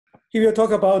he will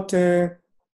talk about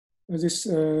this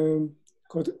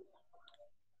called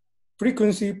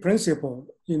frequency principle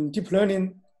in deep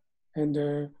learning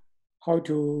and how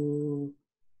to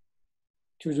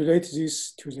relate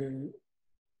this to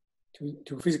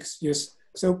physics. Yes.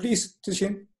 So please,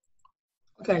 Zhiqin.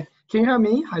 Okay. Can you hear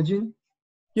me, Haijun?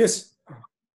 Yes.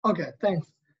 Okay. Thanks.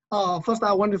 First,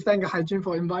 I want to thank Haijun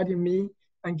for inviting me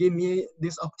and give me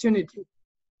this opportunity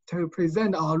to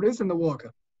present our recent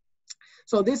work.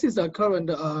 So this is a current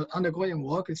undergoing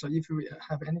work. So if you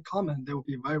have any comment, they will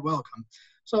be very welcome.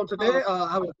 So today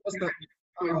I will just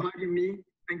for inviting me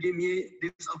and give me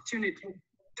this opportunity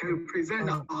to present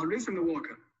our recent work.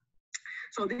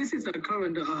 So this is the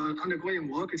current undergoing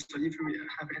work. So if you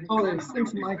have any comment,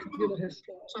 since my computer has.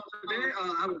 So today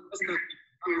I will just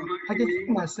I can see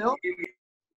myself.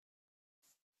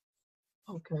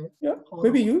 Okay. Yeah.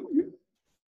 Maybe you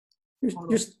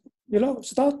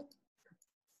start.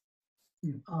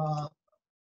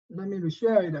 Let me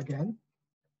reshare it again.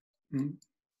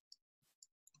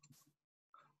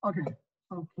 Okay.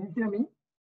 So can you hear me?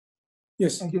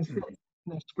 Yes. I can see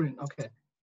the screen. Okay.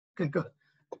 Okay, good.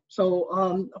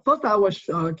 So first I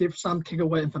will give some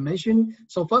takeaway information.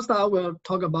 So first I will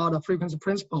talk about the frequency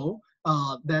principle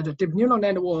that deep neural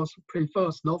networks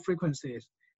prefers low frequencies.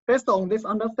 Based on these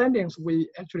understandings, we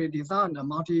actually designed a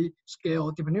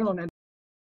multi-scale deep neural network.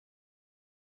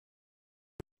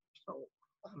 So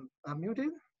I'm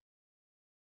muted.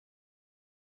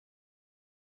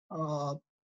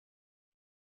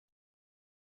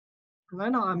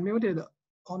 Right now I'm muted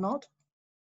or not?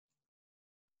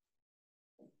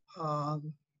 No,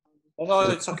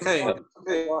 it's okay.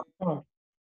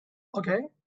 Okay,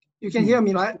 you can hear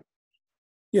me, right?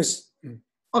 Yes.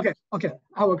 Okay,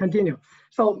 I will continue.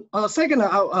 So second,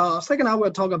 I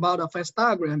will talk about a phase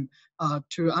diagram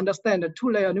to understand the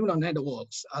two-layer neural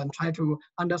networks and try to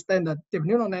understand the deep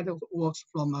neural networks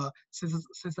from a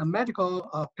systematical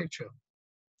picture.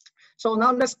 So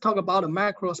now let's talk about a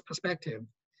macro perspective.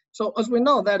 So as we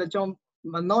know that John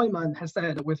Neumann has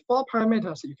said, with 4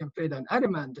 parameters, you can fit an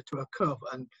element to a curve,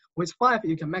 and with 5,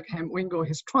 you can make him wiggle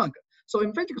his trunk. So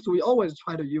in physics, we always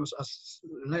try to use as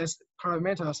less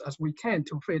parameters as we can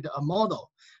to fit a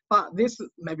model. But this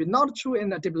may be not true in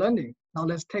the deep learning. Now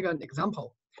let's take an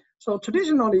example. So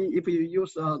traditionally, if you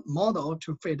use a model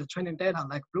to fit the training data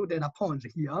like blue data points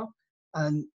here,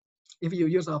 and if you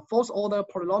use a fourth order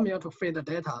polynomial to fit the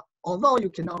data, although you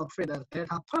cannot fit the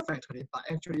data perfectly, but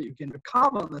actually you can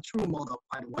recover the true model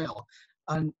quite well.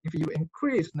 And if you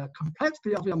increase the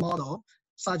complexity of your model,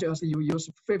 such as you use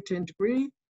 15-degree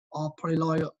or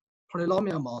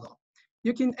polynomial model,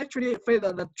 you can actually fit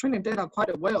the training data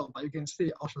quite well, but you can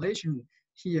see oscillation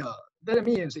here. That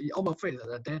means it overfit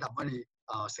the data very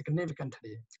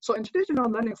significantly. So in traditional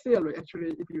learning theory,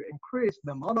 actually, if you increase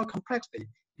the model complexity,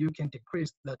 you can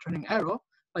decrease the training error,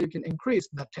 but you can increase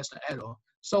the test error.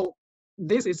 So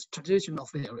this is traditional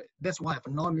theory. That's why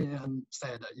Neumann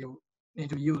said you need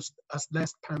to use as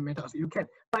less parameters as you can.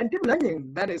 But in deep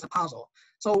learning, that is a puzzle.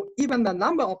 So even the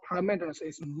number of parameters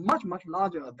is much, much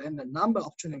larger than the number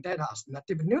of training data. The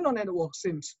deep neural network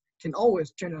can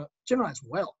always generalize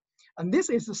well. And this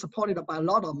is supported by a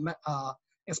lot of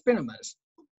experiments.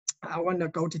 I want to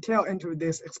go detail into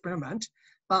this experiment,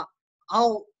 but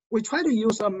we try to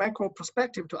use a macro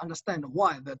perspective to understand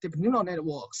why the deep neural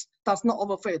networks does not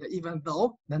overfit even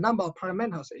though the number of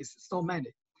parameters is so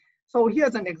many. So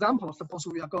here's an example. Suppose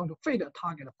we are going to fit a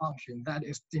target function that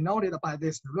is denoted by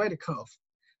this red curve.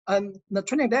 And the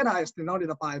training data is denoted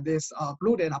by this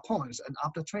blue data points. And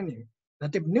after training, the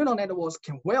deep neural networks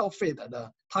can well fit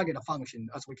the target function,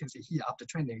 as we can see here after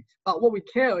training. But what we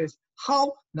care is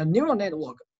how the neural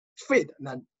network fit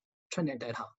the training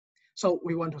data. So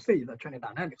we want to see the training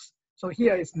dynamics. So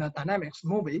here is the dynamics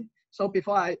movie. So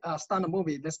before I start the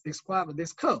movie, let's describe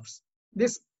these curves.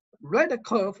 This red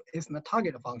curve is the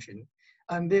target function,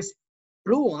 and this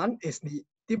blue one is the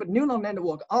deep neural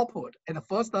network output at the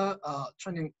first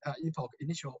training epoch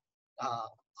initial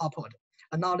output.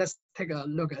 And now let's take a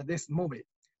look at this movie.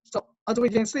 So as we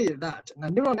can see that the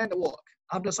neural network,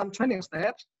 after some training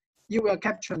steps, you will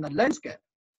capture the landscape.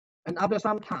 And after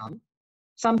some time,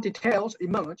 some details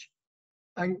emerge.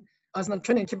 And as the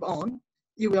training keeps on,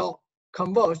 you will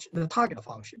converge the target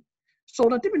function. So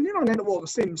the deep neural network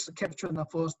seems to capture the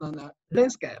first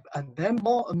landscape and then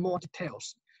more and more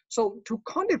details. So to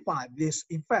quantify this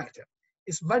effect,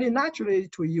 it's very naturally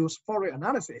to use Fourier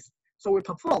analysis. So we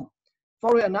perform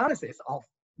Fourier analysis of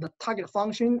the target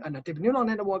function and the deep neural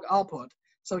network output.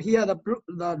 So here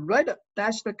the red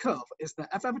dashed curve is the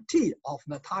FFT of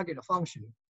the target function.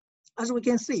 As we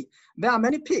can see, there are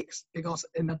many peaks because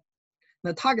in the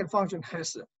the target function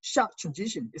has a sharp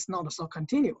transition. It's not so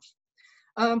continuous.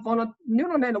 For the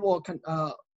neural network,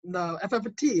 the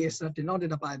FFT is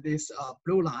denoted by this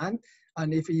blue line.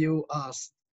 And if you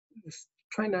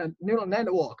train a neural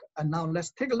network, and now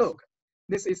let's take a look.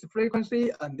 This is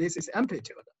frequency and this is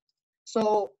amplitude.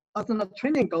 So as the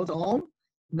training goes on,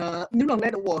 the neural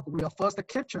network will first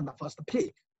capture the first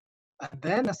peak, and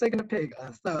then the second peak,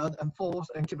 and third, and fourth,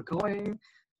 and keep going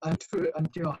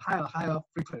until higher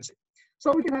frequency.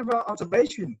 So we can have an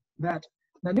observation that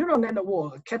the neural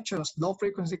network captures low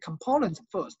frequency components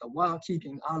first, while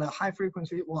keeping other high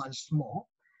frequency ones small.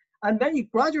 And then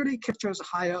it gradually captures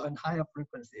higher and higher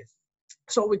frequencies.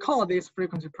 So we call this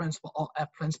frequency principle or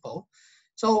F principle.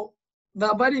 So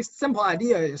the very simple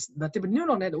idea is that deep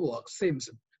neural network seems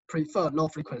to prefer low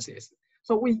frequencies.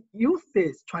 So we use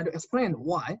this try to explain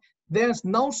why there's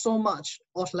not so much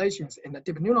oscillations in the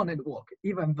deep neural network,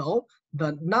 even though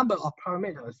the number of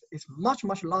parameters is much,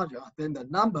 much larger than the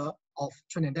number of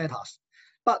training data.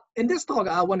 But in this talk,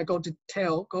 I want to go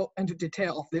into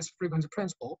detail of this frequency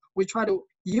principle. We try to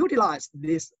utilize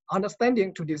this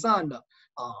understanding to design the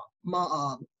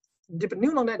deep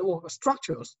neural network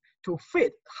structures to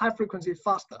fit high frequency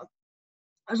faster.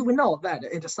 As we know that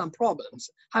in some problems,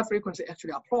 high frequency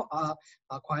actually are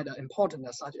quite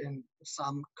important, such in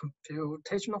some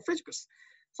computational physics.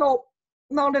 So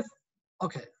now let's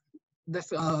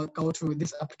go to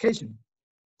this application.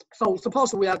 So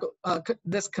suppose we are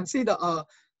let's consider a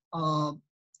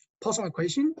Poisson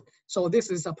equation. So this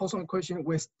is a Poisson equation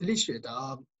with delicious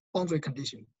boundary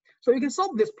condition. So you can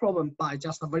solve this problem by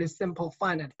just a very simple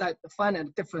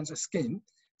finite difference scheme,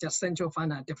 just central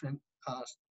finite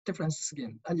difference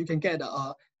scheme, and you can get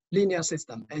a linear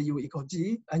system AU equal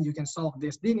G, and you can solve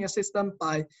this linear system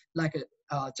by like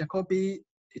a Jacobi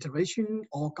iteration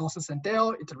or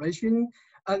Gauss-Seidel iteration.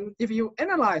 And if you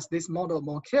analyze this model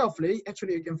more carefully,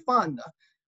 actually you can find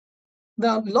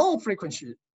the low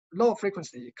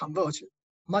frequency converge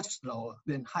much slower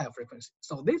than higher frequency.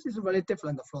 So this is very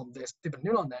different from this deep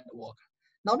neural network.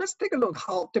 Now let's take a look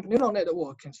how deep neural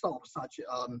network can solve such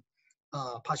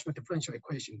partial differential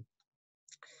equation.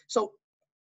 So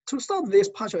to solve this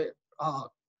partial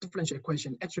differential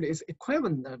equation, actually is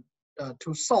equivalent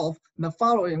to solve the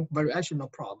following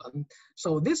variational problem.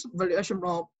 So this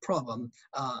variational problem,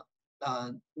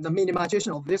 the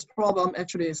minimization of this problem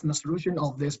actually is the solution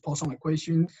of this Poisson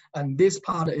equation, and this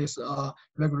part is a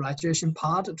regularization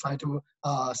part to try to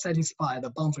satisfy the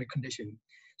boundary condition.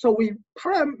 So we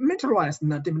parameterize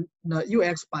the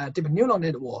UX by a deep neural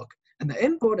network, and the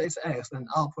input is X and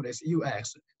output is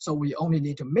UX. So we only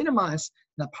need to minimize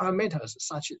the parameters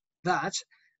such that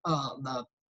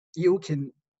you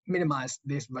can minimize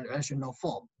this variational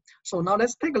form. So now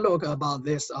let's take a look about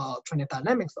this training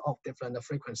dynamics of different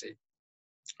frequency.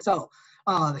 So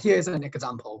here is an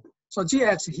example. So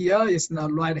Gx here is the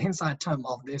right-hand side term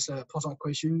of this Poisson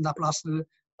equation,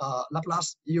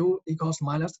 Laplace U equals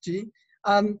minus G.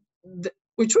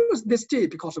 We choose this G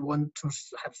because we want to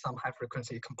have some high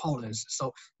frequency components.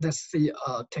 So let's see,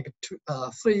 take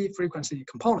three frequency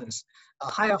components,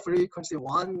 higher frequency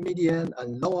one, median,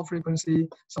 and lower frequency.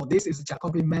 So this is the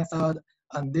Jacobi method,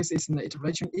 and this is the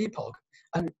iteration epoch.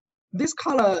 And this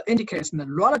color indicates the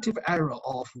relative error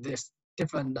of this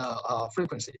different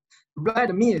frequency.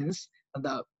 Red means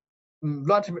the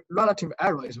relative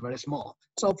error is very small.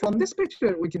 So from this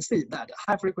picture, we can see that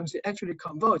high frequency actually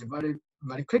converge very,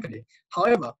 very quickly.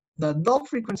 However, the low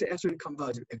frequency actually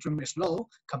converge extremely slow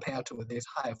compared to this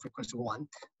high frequency one.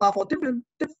 But for different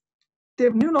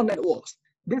deep neural networks,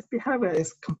 this behavior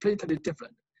is completely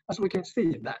different. As we can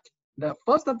see that the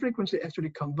first frequency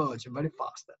actually converge very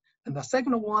fast, and the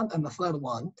second one and the third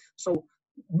one. So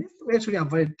these actually are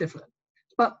very different.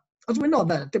 But as we know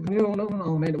that deep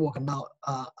neural network now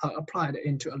are applied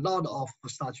into a lot of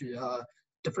such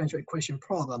differential equation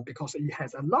problem because it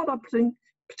has a lot of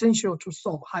potential to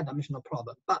solve high dimensional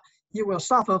problem, but you will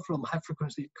suffer from high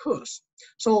frequency curves.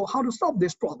 So how to solve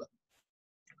this problem?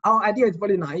 Our idea is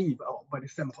very naive or very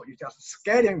simple. You just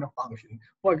scaling the function.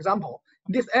 For example,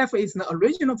 this f is the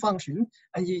original function,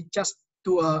 and you just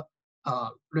do a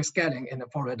rescaling in the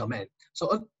Fourier domain.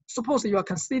 So suppose you are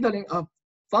considering a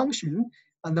function,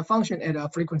 and the function at a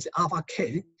frequency alpha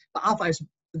k, but alpha is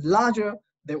larger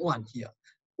than 1 here.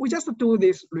 We just do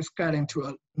this rescaling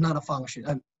to another function,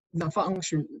 and the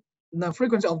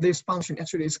frequency of this function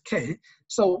actually is k.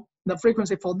 So the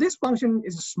frequency for this function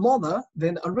is smaller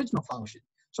than the original function.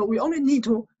 So we only need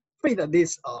to fit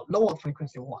this lower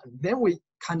frequency one, then we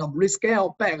kind of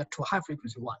rescale back to high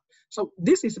frequency one. So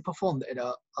this is performed at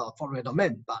a Fourier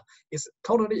domain, but it's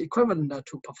totally equivalent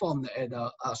to perform at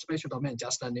a spatial domain.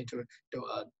 Just need to do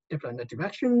a different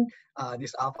direction.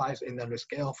 This alpha is in the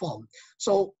rescale form.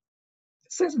 So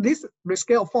since this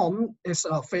rescale form is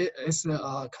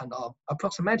kind of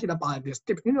approximated by this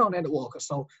deep neural network,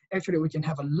 so actually we can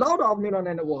have a lot of neural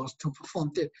networks to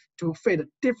perform to fit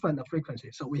different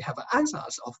frequencies. So we have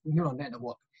answers of neural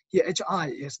network. Here, HI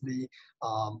is the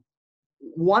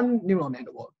one neural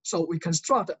network. So we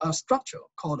construct a structure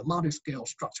called a multi-scale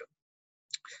structure.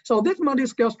 So this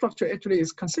multi-scale structure actually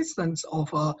is consistent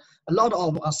of a lot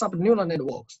of sub-neural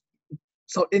networks.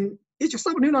 So in each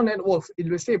sub-neural network, it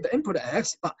receives the input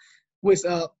x, but with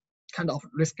a kind of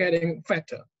rescaling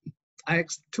factor,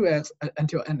 x, 2x,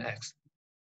 until nx.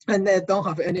 And they don't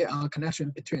have any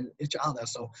connection between each other,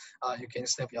 so you can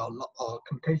save your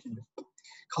computation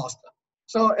cost.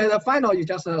 So at the final, you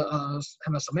just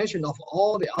have a summation of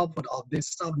all the output of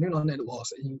this sub-neural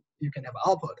networks. You can have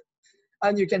output.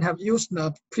 And you can have used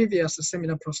the previous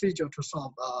similar procedure to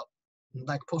solve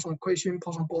like Poisson equation,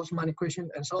 Poisson-Boltzmann equation,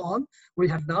 and so on. We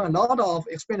have done a lot of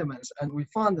experiments, and we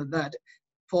found that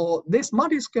for this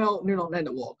multi-scale neural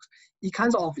network, it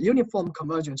kinds of uniform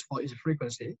convergence for each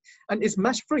frequency, and it's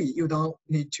mesh-free. You don't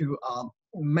need to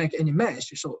make any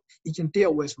mesh, so it can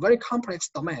deal with very complex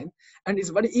domain, and it's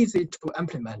very easy to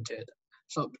implement it.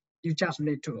 So you just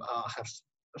need to have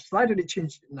slightly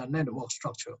change the network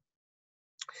structure.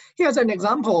 Here's an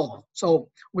example. So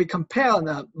we compare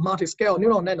the multi-scale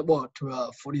neural network to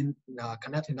a fully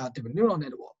connected deep neural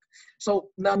network. So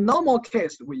the normal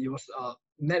case, we use a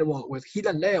network with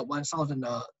hidden layer 1000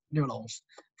 neurons.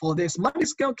 For this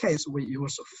multi-scale case, we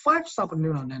use 5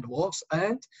 sub-neural networks,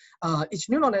 and each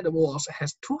neural network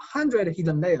has 200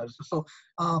 hidden layers. So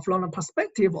from the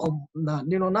perspective of the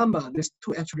neural number, these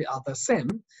two actually are the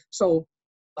same. So,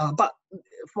 but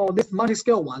for this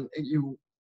multi-scale one, you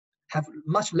have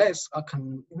much less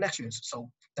connections, so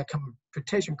the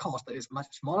computation cost is much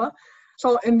smaller.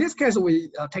 So in this case, we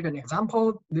take an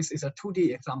example. This is a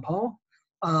 2D example.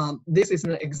 This is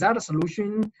an exact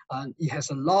solution, and it has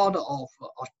a lot of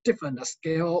different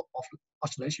scale of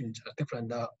oscillations,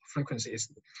 different frequencies.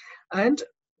 And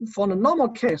for the normal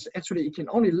case, actually, it can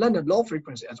only learn the low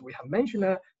frequency. As we have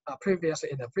mentioned previously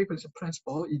in the frequency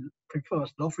principle, it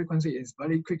prefers low frequency, is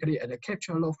very quickly at a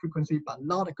capture low frequency, but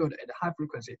not good at high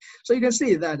frequency. So you can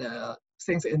see that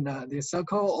things in this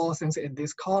circle or things in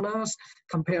these corners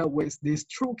compared with this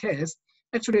true case,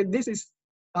 actually this is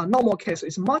normal case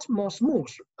is much more smooth.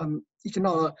 You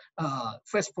cannot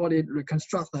faithfully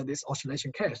reconstruct this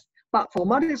oscillation case. But for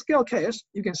multi-scale case,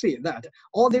 you can see that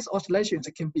all these oscillations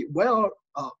can be well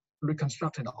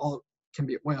reconstructed or can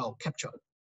be well captured.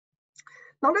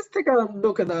 Now let's take a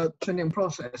look at the training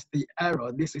process, the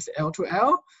error. This is L to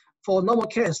L. For normal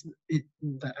case,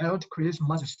 the error decrease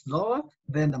much slower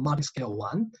than the multi-scale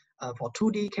one. For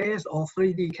 2D case or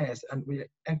 3D case, and we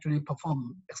actually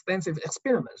perform extensive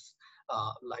experiments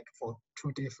like for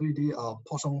 2D, 3D,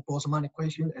 Poisson-Boltzmann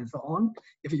equation, and so on.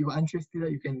 If you are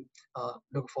interested, you can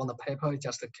look for the paper. It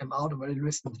just came out very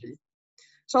recently.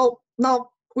 So now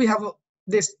we have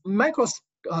this macro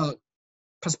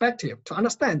perspective to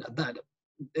understand that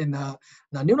in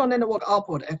the neural network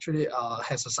output actually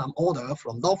has some order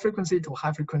from low frequency to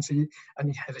high frequency,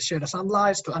 and it has shared some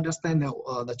lines to understand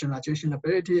the generalization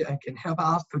ability and can help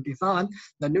us to design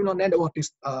the neural network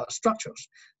structures.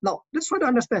 Now, let's try to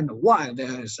understand why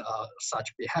there is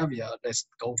such behavior. Let's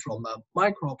go from a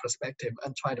micro perspective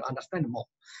and try to understand more.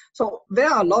 So there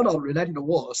are a lot of related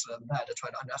words that try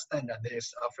to understand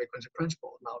this frequency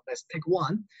principle. Now, let's take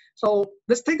one. So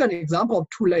let's take an example of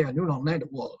 2-layer neural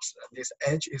networks. This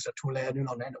H is a 2-layer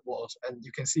neural network, and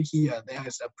you can see here there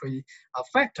is a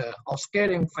factor or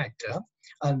scaling factor,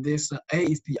 and this A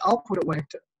is the output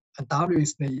weight, and W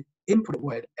is the input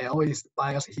weight. L is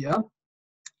bias here.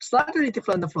 Slightly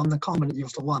different from the common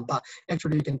used one, but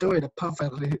actually you can do it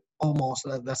perfectly almost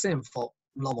the same for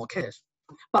normal case.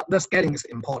 But the scaling is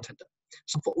important.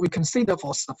 So we consider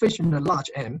for sufficient large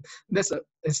M, this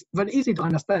is very easy to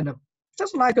understand.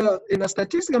 Just like in the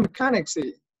statistical mechanics,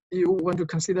 you want to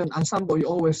consider an ensemble, you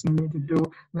always need to do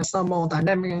the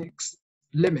thermodynamics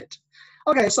limit.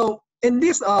 Okay, so in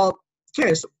this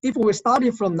case, if we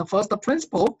study from the first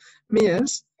principle,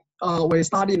 means we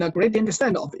study the gradient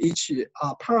descent of each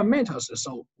parameters.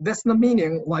 So that's the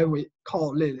meaning why we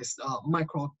call this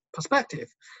micro perspective.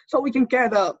 So we can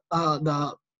get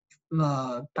the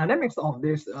dynamics of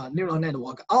this neural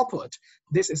network output.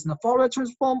 This is the Fourier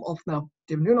transform of the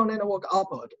deep neural network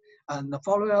output, and the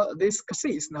Fourier, this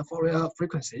is the Fourier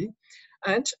frequency.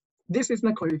 And this is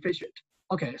the coefficient.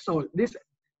 Okay, so this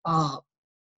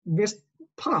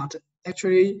part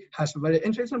actually has very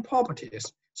interesting properties.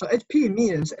 So HP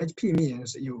means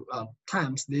you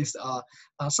times this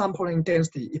sampling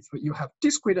density. If you have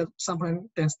discrete sampling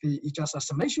density, it's just a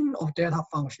summation of delta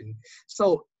function.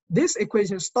 So this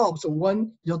equation stops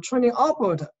when your training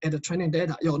output at the training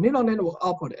data, your neural network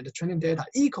output at the training data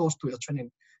equals to your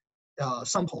training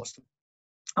samples.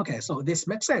 Okay, so this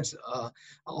makes sense,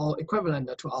 or equivalent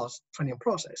to our training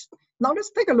process. Now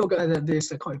let's take a look at this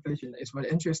coefficient. It's a very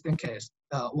interesting case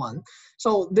one.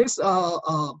 So this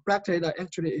bracket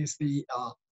actually is the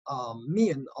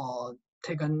mean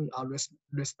taken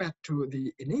respect to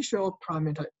the initial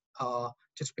parameter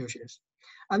distributions.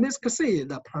 And this can see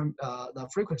the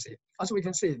frequency. As we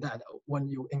can see that when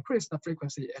you increase the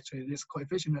frequency, actually this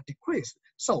coefficient decrease.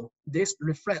 So this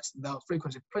reflects the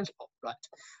frequency principle, right?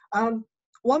 And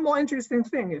one more interesting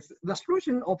thing is the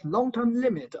solution of long-term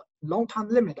limit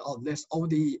of this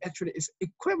ODE actually is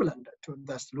equivalent to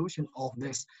the solution of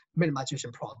this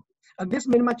minimization problem. And this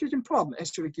minimization problem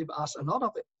actually gives us a lot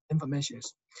of information.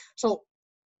 So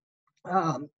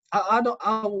I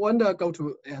won't go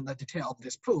to the detail of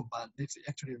this proof, but it's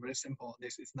actually very simple.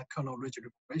 This is the kernel ridge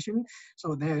regression.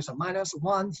 So there is a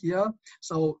 -1 here.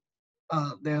 So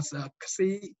there's a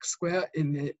c square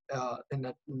in the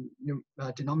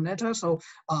denominator. So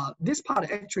this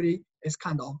part actually is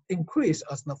kind of increased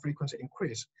as the frequency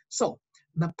increase. So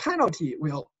the penalty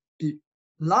will be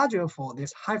larger for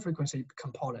this high frequency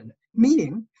component,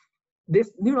 meaning this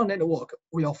neural network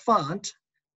will find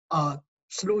a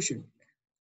solution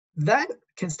that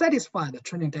can satisfy the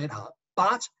training data,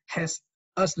 but has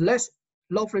as less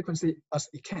low frequency as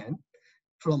it can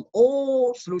from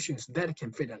all solutions that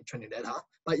can fit in training data,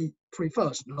 but it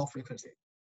prefers low frequency.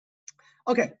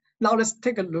 Okay, now let's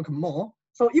take a look more.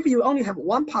 So if you only have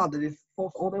one part, this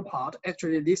fourth order part,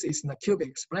 actually this is the cubic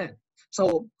explain.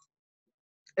 So,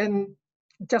 and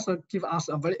just to give us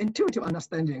a very intuitive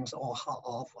understanding of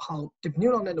how deep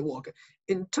neural network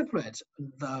interprets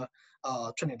the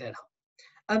training data.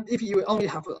 And if you only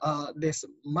have this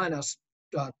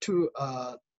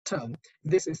 -2 term,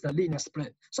 this is the linear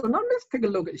split. So now let's take a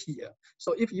look at here.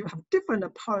 So if you have different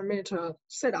parameter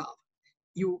setup,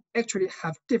 you actually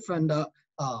have different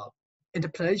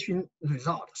interpolation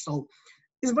results. So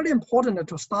it's very important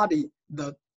to study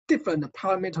the different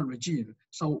parameter regime.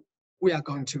 So we are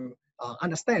going to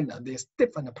understand this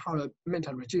different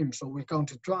parameter regime. So we're going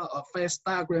to draw a phase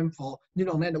diagram for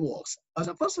neural networks. As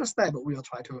a first step, we will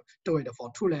try to do it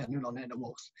for two-layer neural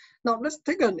networks. Now let's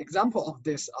take an example of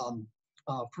this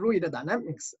fluid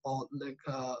dynamics, or like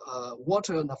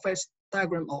water, the phase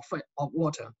diagram of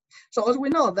water. So as we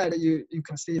know that you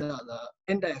can see the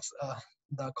index,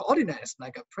 the coordinates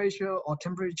like a pressure or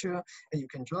temperature, and you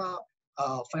can draw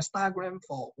a phase diagram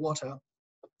for water.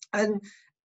 And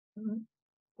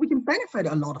we can benefit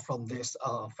a lot from this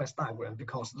phase diagram,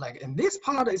 because like in this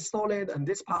part is solid and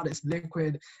this part is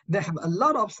liquid. They have a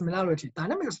lot of similarity,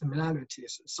 dynamic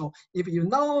similarities. So if you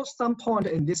know some point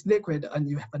in this liquid and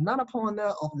you have another point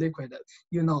of liquid,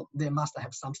 you know they must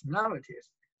have some similarities.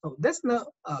 So that's the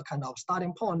kind of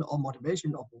starting point or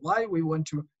motivation of why we want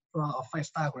to draw a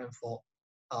phase diagram for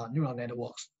neural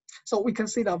networks. So we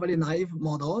consider a very naive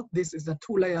model. This is the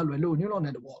two-layer ReLU neural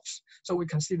networks. So we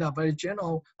consider a very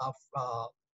general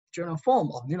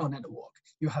form of neural network.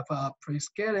 You have a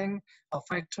pre-scaling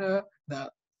factor,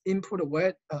 the input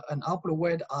weight and output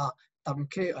weight are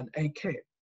WK and AK.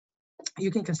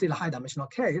 You can consider high dimensional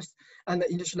case, and the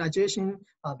initialization,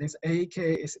 this AK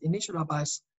is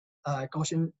initialized by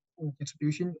Gaussian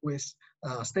distribution with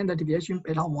standard deviation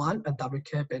beta-1 and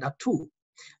WK beta-2.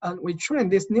 And we train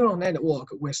this neural network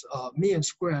with mean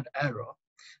squared error.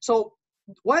 So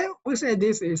why we say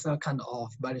this is a kind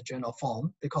of very general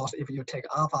form, because if you take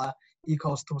alpha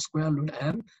equals to square root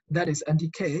m, that is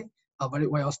NTK, very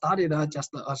well studied,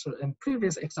 just as in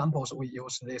previous examples we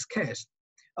use this case.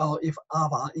 If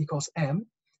alpha equals m,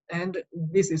 and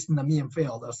this is the mean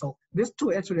field. So these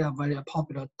two actually are very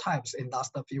popular types in the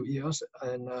last few years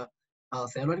in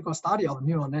theoretical study of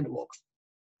neural networks.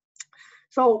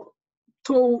 So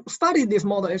to study this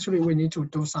model, actually, we need to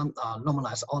do some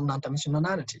normalized or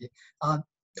non-dimensionality.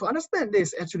 To understand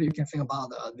this, actually, you can think about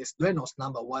this Reynolds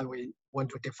number, why we want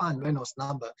to define Reynolds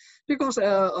number. Because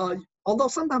although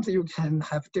sometimes you can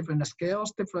have different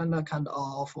scales, different kind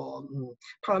of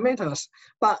parameters,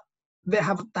 but they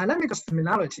have dynamic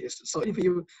similarities. So if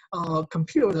you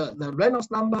compute the Reynolds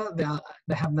number,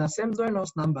 they have the same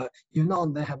Reynolds number, you know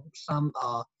they have some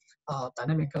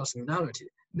dynamic similarity.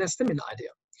 That's similar idea.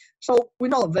 So we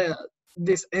know that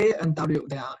this A and W,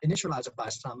 they are initialized by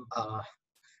some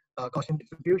Gaussian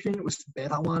distribution with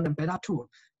beta 1 and beta 2.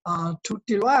 To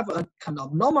derive a kind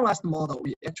of normalized model,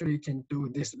 we actually can do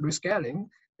this rescaling.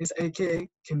 This AK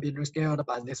can be rescaled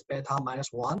by this beta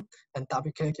 -1, and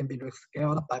WK can be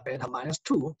rescaled by beta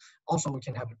 -2. Also, we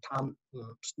can have time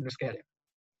rescaling.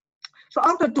 So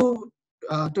after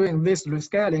doing this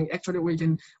rescaling, actually we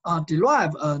can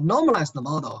derive a normalized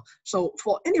model. So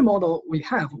for any model we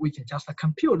have, we can just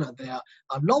compute their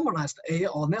normalized A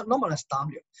or normalized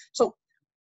W. So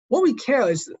what we care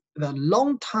is the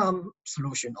long-term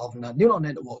solution of the neural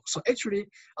network. So actually,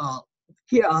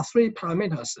 here are three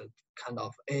parameters, kind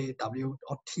of A, W,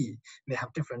 or T. They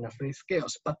have different three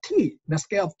scales. But T, the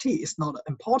scale of T is not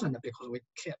important because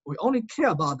we only care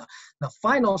about the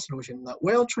final solution, the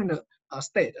well-trained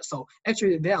state. So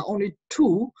actually, there are only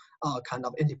two kind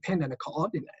of independent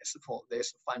coordinates for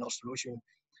this final solution.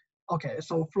 Okay,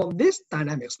 so from this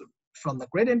dynamics, from the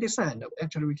gradient descent,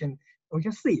 actually we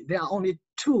can see there are only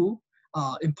two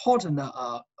important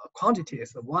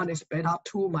quantities. One is beta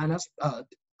 2 minus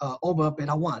over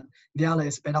beta 1. The other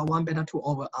is beta 1, beta 2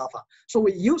 over alpha. So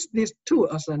we use these two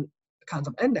as a kind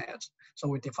of index. So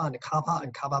we define the kappa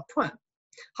and kappa prime.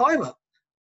 However,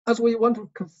 as we want to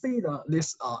consider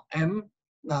this m,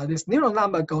 this neural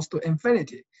number goes to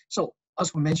infinity. So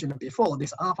as we mentioned before,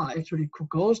 this alpha actually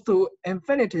goes to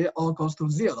infinity or goes to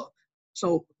 0.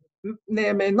 So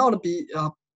there may not be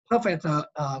a perfect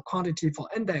quantity for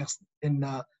index in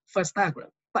the first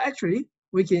diagram, but actually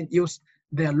we can use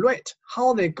their rate,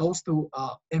 how they goes to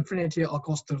infinity or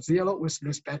goes to 0 with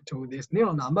respect to this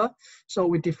neural number. So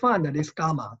we define this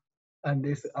gamma and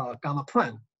this gamma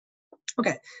prime.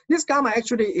 Okay, this gamma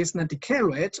actually is the decay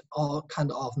rate or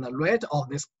kind of the rate of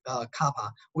this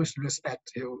kappa with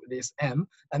respect to this m,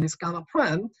 and this gamma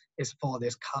prime is for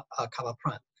this kappa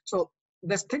prime. So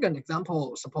let's take an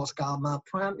example. Suppose gamma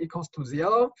prime equals to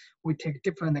 0. We take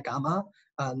different gamma,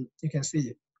 and you can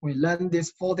see we learn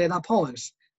these 4 data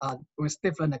points with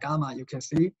different gamma. You can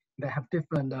see they have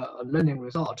different learning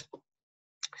result.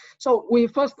 So we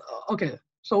first, okay,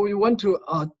 so we want to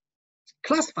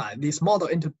classify this model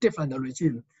into different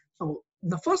regimes. So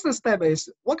the first step is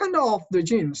what kind of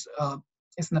regimes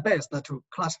is the best to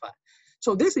classify.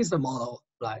 So this is the model,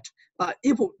 right? But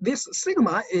if this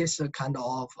sigma is a kind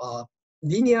of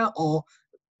linear or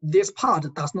this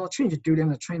part does not change during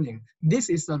the training, this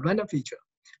is a random feature.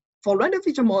 For random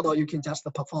feature model, you can just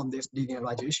perform this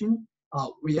linearization.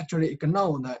 We actually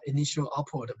ignore the initial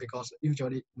output because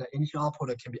usually the initial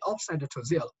output can be offset to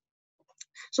 0.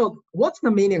 So what's the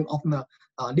meaning of the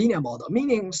linear model?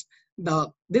 Meanings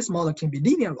this model can be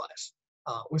linearized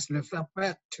with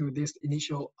respect to this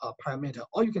initial parameter,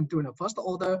 or you can do in a first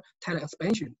order Taylor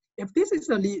expansion. If this is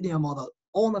a linear model,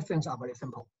 all the things are very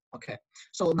simple. Okay,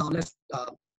 so now let's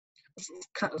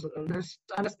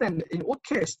understand in what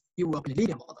case it will be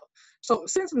linear model. So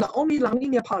since the only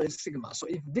nonlinear part is sigma, so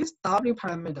if this W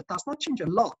parameter does not change a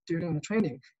lot during the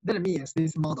training, that means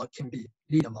this model can be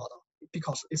linear model.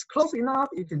 Because it's close enough,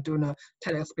 you can do the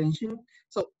Taylor expansion.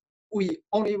 So we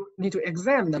only need to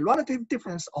examine the relative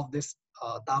difference of this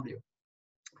W.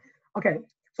 Okay,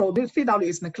 so this CW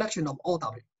is the collection of all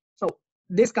W. So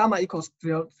this gamma equals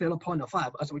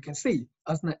 0.5, as we can see.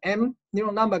 As the m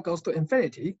neural number goes to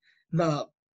infinity, the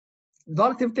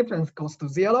relative difference goes to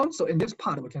 0. So in this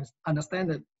part, we can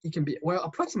understand that it can be well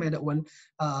approximated when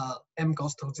m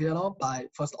goes to 0 by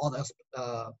first order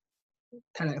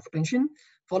Taylor expansion.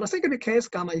 For the second case,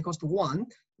 gamma equals to 1,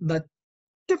 the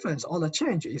difference or the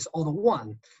change is order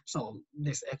 1. So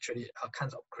this actually a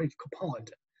kind of critical point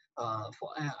for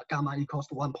gamma equals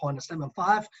to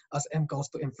 1.75. As m goes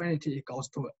to infinity, it goes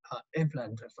to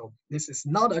infinite. So this is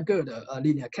not a good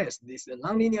linear case. This is a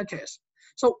nonlinear case.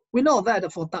 So we know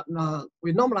that for that,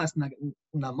 we normalize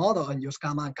the model and use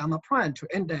gamma and gamma prime to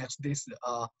index this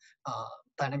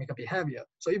dynamic behavior.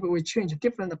 So if we change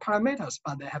different parameters,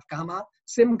 but they have gamma,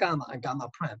 same gamma and gamma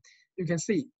prime, you can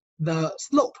see the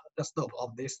slope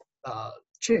of this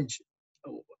change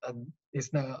is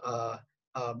the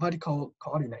vertical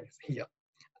coordinates here,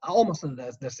 almost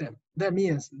the same. That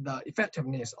means the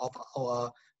effectiveness of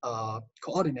our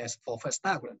coordinates for first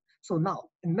diagram. So now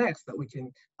next we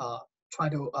can try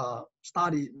to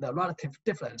study the relative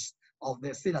difference of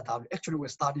the theta W. Actually, we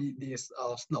study this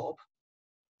slope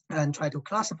and try to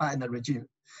classify the regime.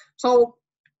 So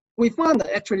we found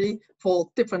that actually for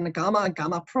different gamma and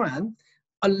gamma prime,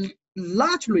 a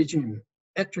large regime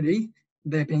actually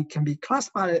they can be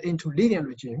classified into linear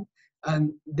regime,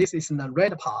 and this is in the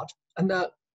red part. And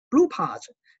the blue part,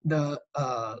 the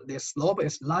slope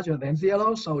is larger than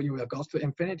 0, so you will go to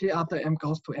infinity after m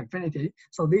goes to infinity.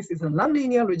 So this is a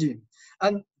nonlinear regime,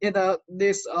 and in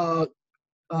this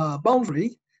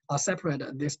boundary,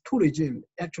 separate these two regimes.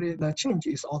 Actually, the change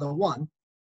is order 1.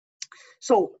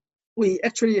 So we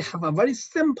actually have a very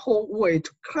simple way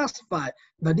to classify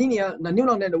the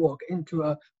neural network into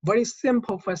a very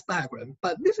simple phase diagram.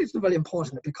 But this is very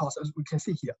important because, as we can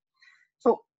see here,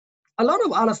 so a lot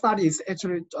of other studies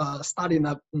actually study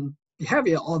the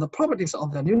behavior or the properties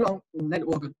of the neural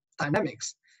network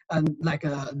dynamics, and like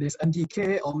this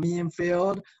NTK or mean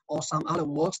field or some other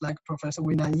works like Professor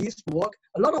Winanyi's work,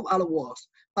 a lot of other works.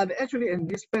 But actually in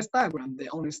this phase diagram, they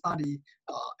only study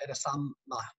at some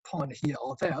point here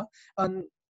or there. And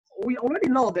we already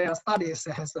know their studies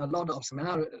has a lot of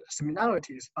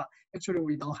similarities, but actually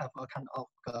we don't have a kind of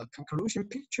conclusion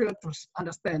picture to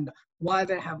understand why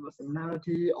they have a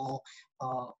similarity or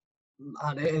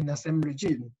are they in the same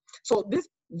regime. So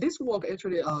this work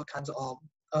actually kind of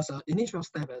as an initial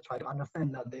step, I try to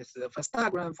understand that this phase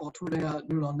diagram for two-layer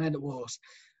neural networks.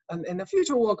 And in the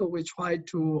future work, we try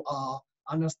to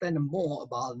understand more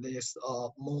about this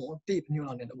more deep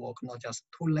neural network, not just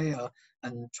two-layer,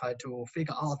 and try to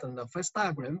figure out the phase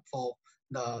diagram for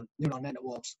the neural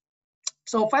networks.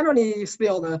 So finally,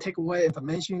 still the takeaway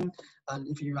information, and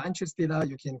if you are interested,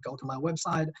 you can go to my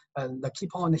website. And the key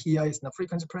point here is the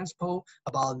frequency principle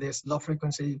about this low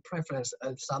frequency preference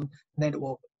and some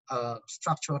network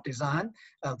structural design,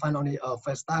 and finally a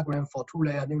phase diagram for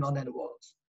two-layer neural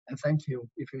networks. And thank you.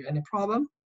 If you have any problem.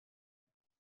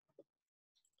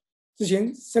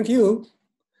 Zhiqin, thank you.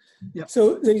 Yeah.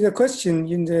 So there is a question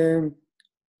in the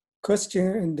question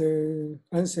and the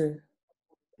answer.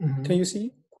 Mm-hmm. Can you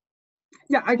see?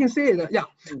 Yeah, I can see it. Yeah.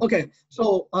 Okay.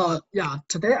 So yeah,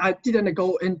 today I didn't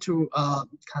go into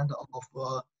kind of.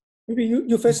 Maybe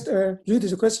you first read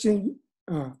the question.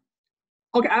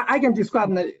 Okay, I can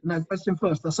describe the question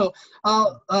first. So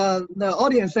the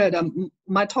audience said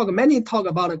many talk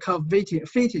about a curve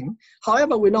fitting.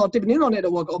 However, we know deep neural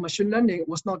network or machine learning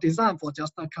was not designed for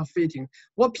just a curve fitting.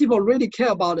 What people really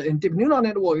care about in deep neural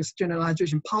network is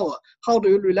generalization power. How do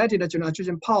you relate the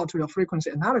generalization power to your frequency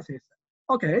analysis?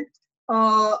 Okay,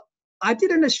 I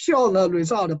didn't show the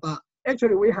result, but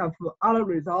actually we have other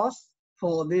results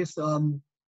for this.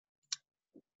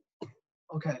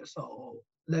 Okay, so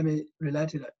let me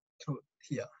relate it to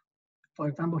here. For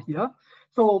example, here.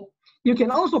 So you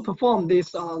can also perform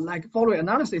this like Fourier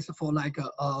analysis for like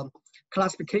a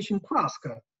classification task.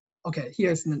 Okay,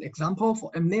 here's an example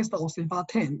for MNIST or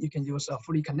CIFAR-10. You can use a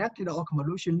fully connected or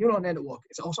convolution neural network.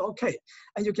 It's also okay.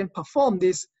 And you can perform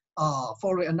this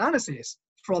Fourier analysis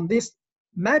from this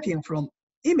mapping from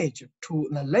image to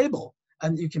the label.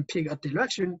 And you can pick a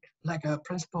direction like a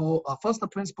principal, first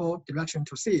principle direction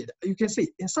to see it. You can see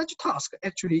in such task,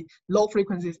 actually low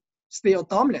frequency still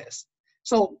dominates.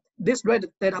 So these red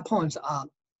data points are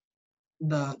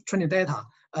the training data,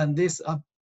 and this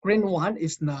green one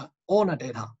is the owner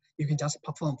data. You can just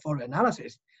perform Fourier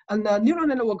analysis. And the neural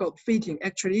network fitting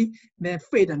actually may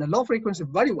fit in the low frequency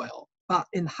very well, but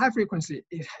in high frequency,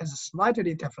 it has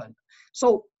slightly different.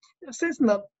 So since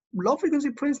the low frequency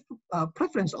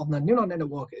preference of the neural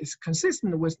network is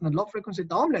consistent with the low frequency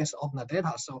dominance of the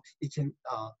data, so it can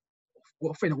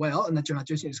fit well and the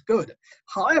generalization is good.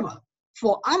 However,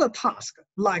 for other tasks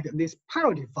like this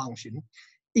parity function,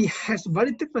 it has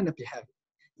very different behavior.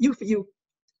 If you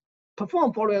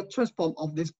perform Fourier transform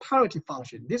of this parity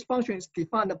function, this function is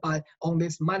defined by on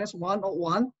this -1 or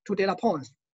 1, 2 data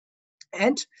points,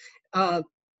 and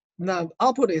the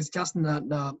output is just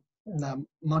the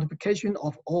multiplication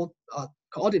of all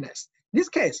coordinates. In this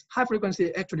case, high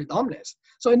frequency actually dominates.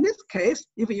 So in this case,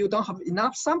 if you don't have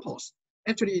enough samples,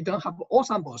 actually you don't have all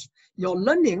samples, your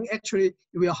learning actually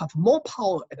will have more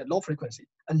power at the low frequency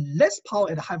and less power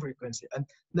at the high frequency. And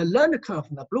the learning curve,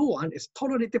 the blue one, is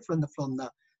totally different from the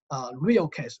real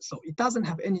case. So it doesn't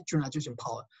have any generalization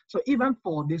power. So even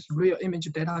for this real image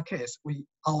data case,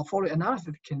 our Fourier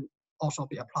analysis can also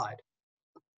be applied.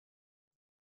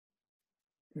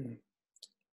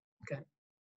 Okay.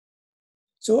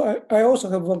 So I also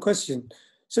have one question.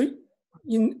 So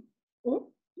in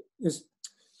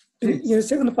the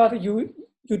second part, you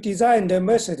design the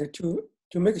method to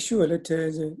make sure that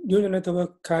the neural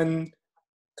network can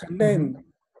learn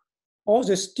all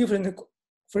these different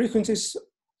frequencies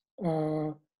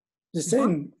the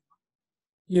same.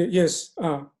 Yes.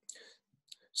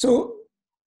 So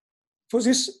for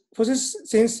this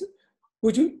things,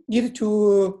 would you need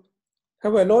to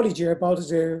have a knowledge about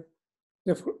the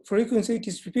frequency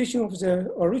distribution of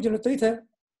the original data?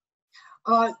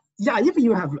 Yeah, if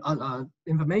you have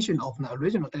information of the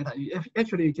original data,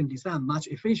 you can design much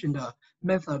efficient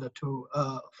method to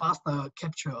faster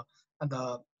capture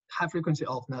the high frequency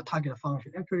of the target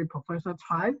function. Actually, Professor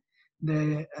Tsai,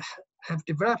 they have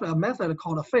developed a method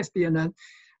called phase CNN.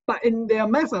 But in their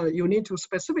method, you need to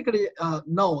specifically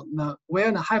know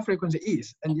where the high frequency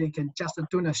is, and you can just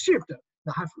do the shift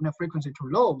the frequency to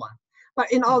low one.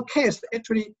 But in our case,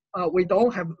 actually, we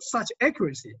don't have such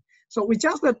accuracy. So we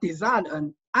just design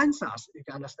an answers. You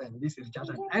can understand this is just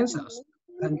an answers,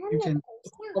 and you can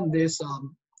from this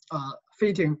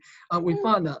fitting. We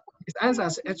found that these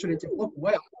answers actually work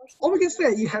well. Or we can say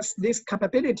it has this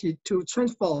capability to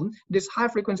transform this high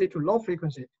frequency to low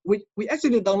frequency. We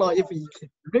actually don't know if we can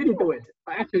really do it,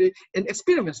 but actually in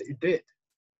experiments it did.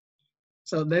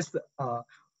 So that's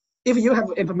if you have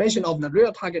information of the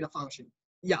real target function,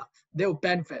 yeah, they will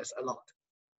benefit a lot.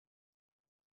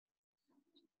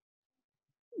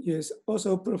 Yes,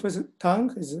 also Professor Tang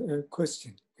has a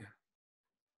question. Yeah.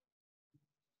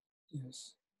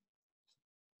 Yes.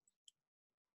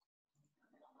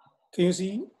 Can you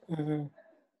see?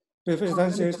 Professor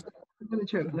Tang says. Let me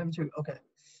check. Okay.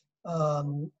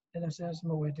 In a sense,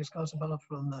 we discussed about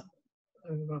from the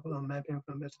mapping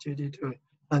from SGD to,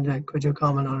 and then could you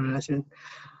comment on relation?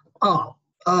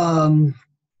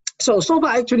 So far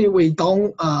actually we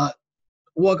don't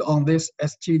work on this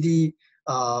SGD.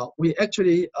 We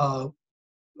actually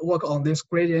work on this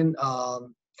gradient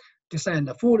descent,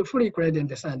 fully gradient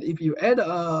descent. If you add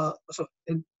so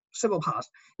in several parts,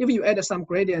 if you add some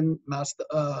gradient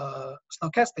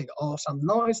stochastic or some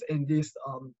noise in this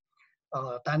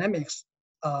dynamics,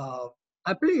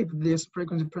 I believe this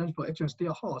frequency principle actually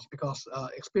still holds because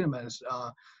experiments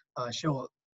show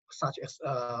such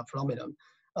a phenomenon.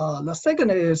 The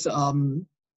second is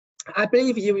I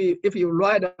believe if you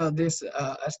write this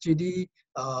SGD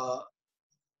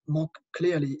more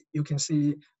clearly, you can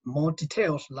see more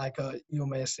details, like you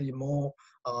may see more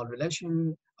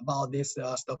relation about this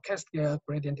stochastic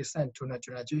gradient descent to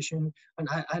naturalization. And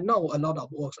I know a lot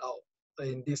of works out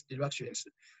in these directions.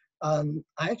 I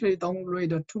actually don't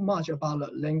read too much about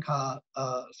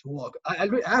Lenka's work.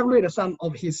 I read some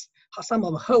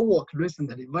of her work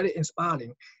recently, very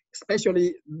inspiring,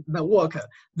 especially the work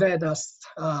that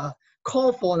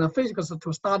call for the physicists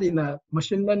to study the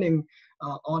machine learning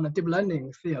on the deep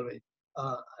learning theory.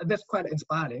 That's quite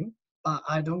inspiring, but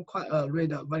I don't quite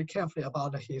read very carefully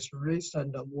about his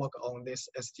recent work on this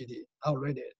SGD. I'll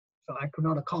read it, so I could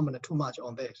not comment too much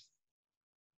on this.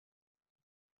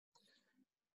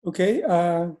 Okay,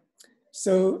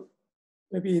 so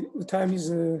maybe the time is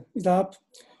up.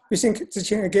 We thank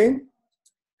Zhiqin again,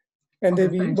 and okay,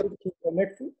 we move to the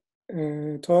next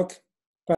talk.